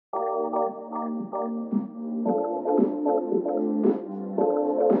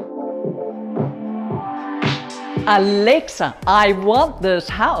Alexa, I want this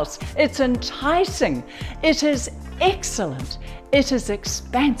house. It's enticing. It is excellent. It is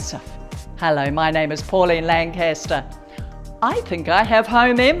expansive. Hello, my name is Pauline Lancaster. I think I have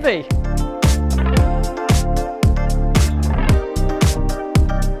home envy.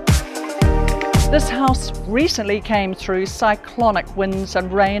 This house recently came through cyclonic winds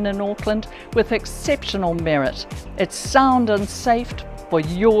and rain in Auckland with exceptional merit. It's sound and safe for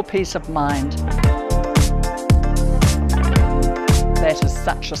your peace of mind. That is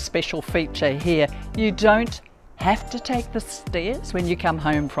such a special feature here. You don't have to take the stairs when you come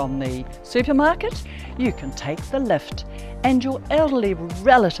home from the supermarket. You can take the lift, and your elderly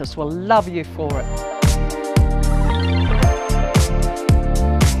relatives will love you for it.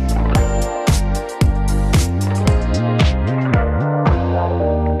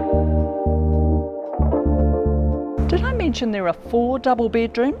 Did I mention there are 4 double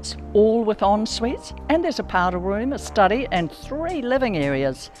bedrooms, all with en-suites, and there's a powder room, a study and 3 living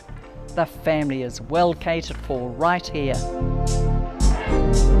areas. The family is well catered for right here.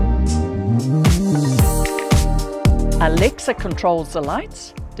 Alexa controls the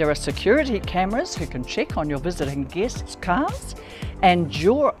lights. There are security cameras who can check on your visiting guests' cars, and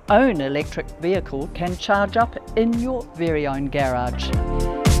your own electric vehicle can charge up in your very own garage.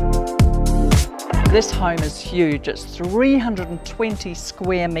 This home is huge. It's 320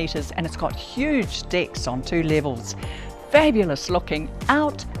 square metres and it's got huge decks on 2 levels. Fabulous looking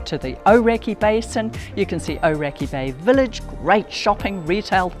out to the Orakei Basin. You can see Orakei Bay Village, great shopping,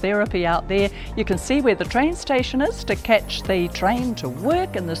 retail, therapy out there. You can see where the train station is to catch the train to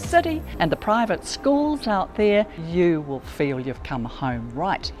work in the city, and the private schools out there. You will feel you've come home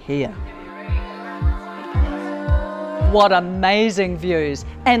right here. What amazing views,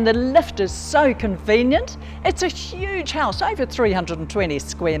 and the lift is so convenient. It's a huge house, over 320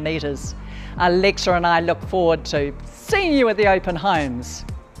 square metres. Alexa and I look forward to seeing you at the open homes.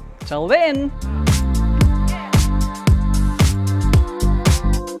 Till then.